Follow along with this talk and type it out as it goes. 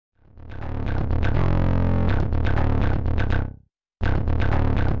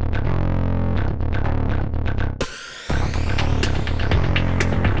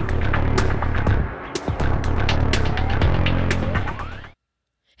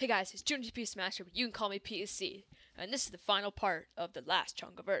Hey guys, it's Junior P Smasher, but you can call me PSC, and this is the final part of the last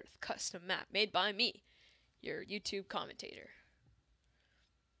chunk of Earth custom map made by me, your YouTube commentator.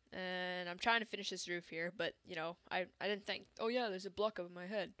 And I'm trying to finish this roof here, but I didn't think, oh yeah, there's a block over my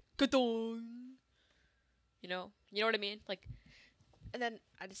head. Ka-dong! You know what I mean? Like, and then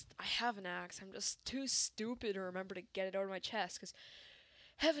I have an axe. I'm just too stupid to remember to get it out of my chest, because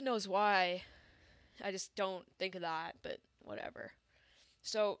heaven knows why. I just don't think of that, but whatever.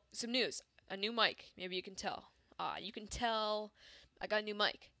 So, some news. A new mic. Maybe you can tell. You can tell I got a new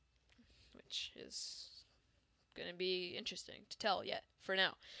mic, which is going to be interesting to tell yet, for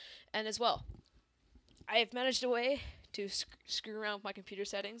now. And as well, I have managed a way to screw around with my computer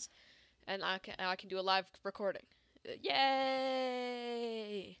settings, and I can do a live recording.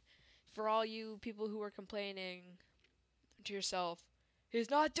 Yay! For all you people who are complaining to yourself,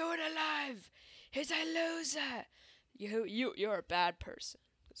 he's not doing it live! He's a loser! You're a bad person.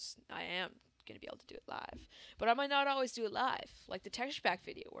 'Cause I am going to be able to do it live. But I might not always do it live. Like the texture pack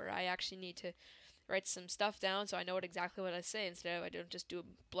video, where I actually need to write some stuff down so I know exactly what I say, instead of I don't just do a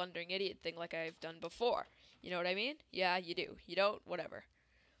blundering idiot thing like I've done before. You know what I mean? Yeah, you do. You don't? Whatever.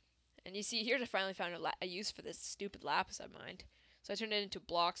 And you see, here I finally found a use for this stupid lapis of mine. So I turned it into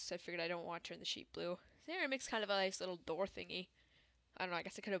blocks, so I figured I don't want to turn the sheet blue. There, it makes kind of a nice little door thingy. I don't know, I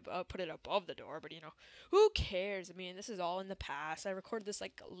guess I could have put it above the door, but who cares? I mean, this is all in the past. I recorded this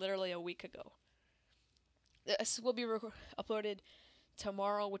like literally a week ago. This will be uploaded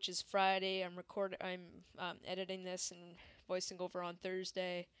tomorrow, which is Friday. I'm editing this and voicing over on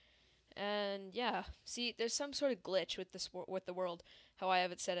Thursday. And yeah, see, there's some sort of glitch with the world, how I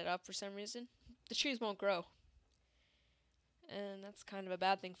have it set it up for some reason. The trees won't grow. And that's kind of a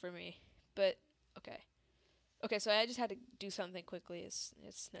bad thing for me. But okay. Okay, so I just had to do something quickly. It's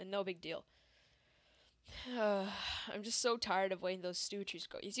no big deal. I'm just so tired of waiting those stupid trees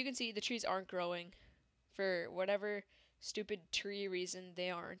grow. As you can see, the trees aren't growing. For whatever stupid tree reason,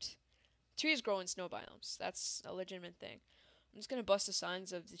 they aren't. Trees grow in snow biomes. That's a legitimate thing. I'm just going to bust the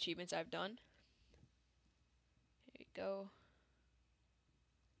signs of the achievements I've done. Here you go.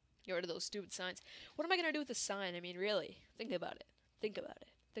 Get rid of those stupid signs. What am I going to do with the sign? I mean, really. Think about it. Think about it.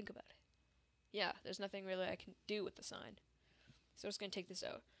 Think about it. Yeah, there's nothing really I can do with the sign. So I'm just going to take this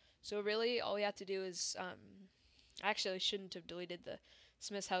out. So really, all we have to do is, actually, I shouldn't have deleted the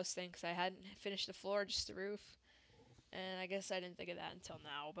Smith's house thing, because I hadn't finished the floor, just the roof. And I guess I didn't think of that until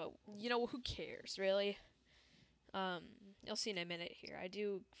now, but, who cares, really? You'll see in a minute here. I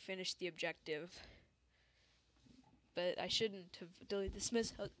do finish the objective, but I shouldn't have deleted the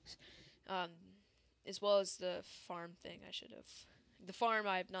Smith's house, as well as the farm thing. I should have. The farm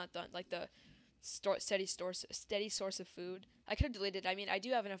I have not done, like the steady source of food. I could have deleted. I mean, I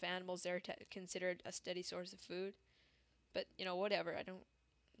do have enough animals there to consider it a steady source of food. But whatever. I don't.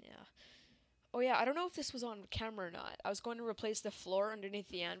 Yeah. Oh yeah. I don't know if this was on camera or not. I was going to replace the floor underneath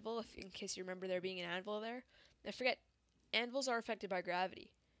the anvil, in case you remember there being an anvil there. I forget. Anvils are affected by gravity.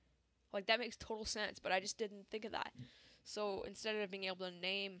 Like, that makes total sense, but I just didn't think of that. So instead of being able to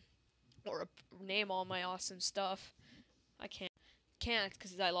name all my awesome stuff, I can't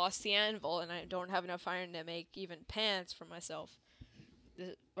because I lost the anvil and I don't have enough iron to make even pants for myself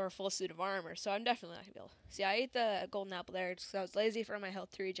or a full suit of armor, so I'm definitely not gonna be able. See, I ate the golden apple there because I was lazy for my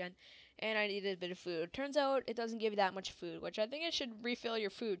health to regen, and I needed a bit of food. Turns out it doesn't give you that much food, which I think it should refill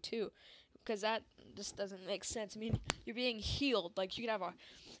your food too, because that just doesn't make sense. I mean, you're being healed. Like, you could have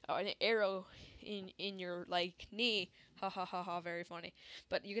an arrow in your knee. Ha ha ha ha, very funny.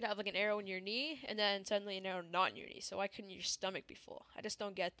 But you could have an arrow in your knee, and then suddenly an arrow not in your knee. So why couldn't your stomach be full? I just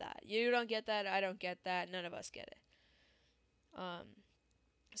don't get that. You don't get that. I don't get that. None of us get it.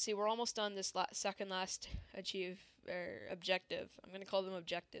 See, we're almost done this second last objective. I'm gonna call them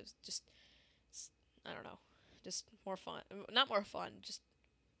objectives. Just, I don't know, just more fun. Not more fun. Just,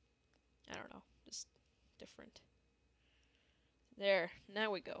 I don't know. Just different. There. Now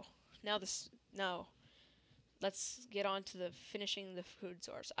we go. Now. Let's get on to the finishing the food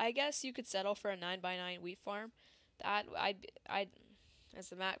source. I guess you could settle for a 9x9 wheat farm. That I'd as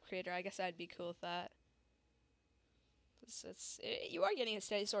the map creator, I guess I'd be cool with that. You are getting a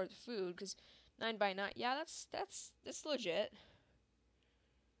steady source of food, because 9x9. Yeah, that's legit.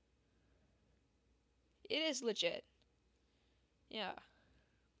 It is legit. Yeah.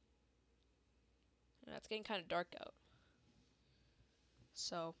 It's getting kind of dark out.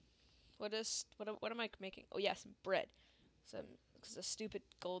 So. What am I making? Oh yeah, some bread. Because a stupid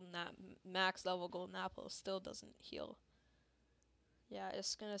max level golden apple still doesn't heal. Yeah,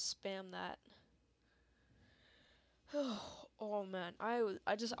 just gonna spam that. Oh man,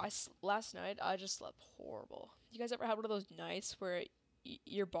 last night I just slept horrible. You guys ever had one of those nights where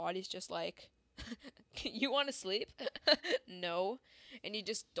your body's just like, you want to sleep? No. And you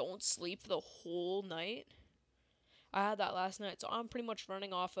just don't sleep the whole night. I had that last night, so I'm pretty much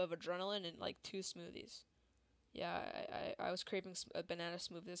running off of adrenaline and like 2 smoothies. Yeah, I was craving a banana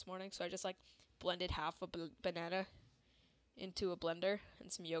smoothie this morning, so I just like blended half a banana into a blender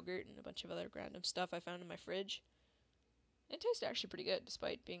and some yogurt and a bunch of other random stuff I found in my fridge. It tasted actually pretty good,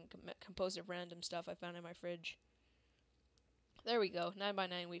 despite being composed of random stuff I found in my fridge. There we go,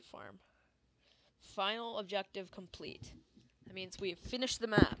 9x9 wheat farm. Final objective complete. That means we've finished the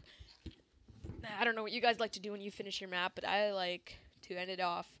map. I don't know what you guys like to do when you finish your map, but I like to end it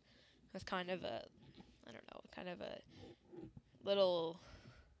off with kind of a, I don't know, kind of a little,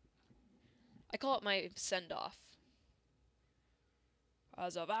 I call it my send-off.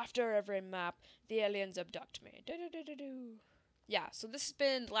 As of after every map, the aliens abduct me. Yeah, so this has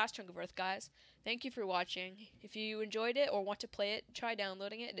been the last chunk of Earth, guys. Thank you for watching. If you enjoyed it or want to play it, try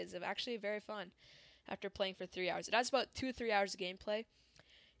downloading it. It is actually very fun after playing for 3 hours. It has about 2 to 3 hours of gameplay.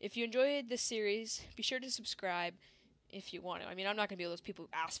 If you enjoyed this series, be sure to subscribe if you want to. I mean, I'm not going to be those people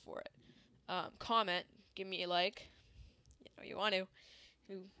who ask for it. Comment, give me a like. You want to.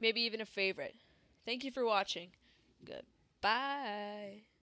 Maybe even a favorite. Thank you for watching. Goodbye.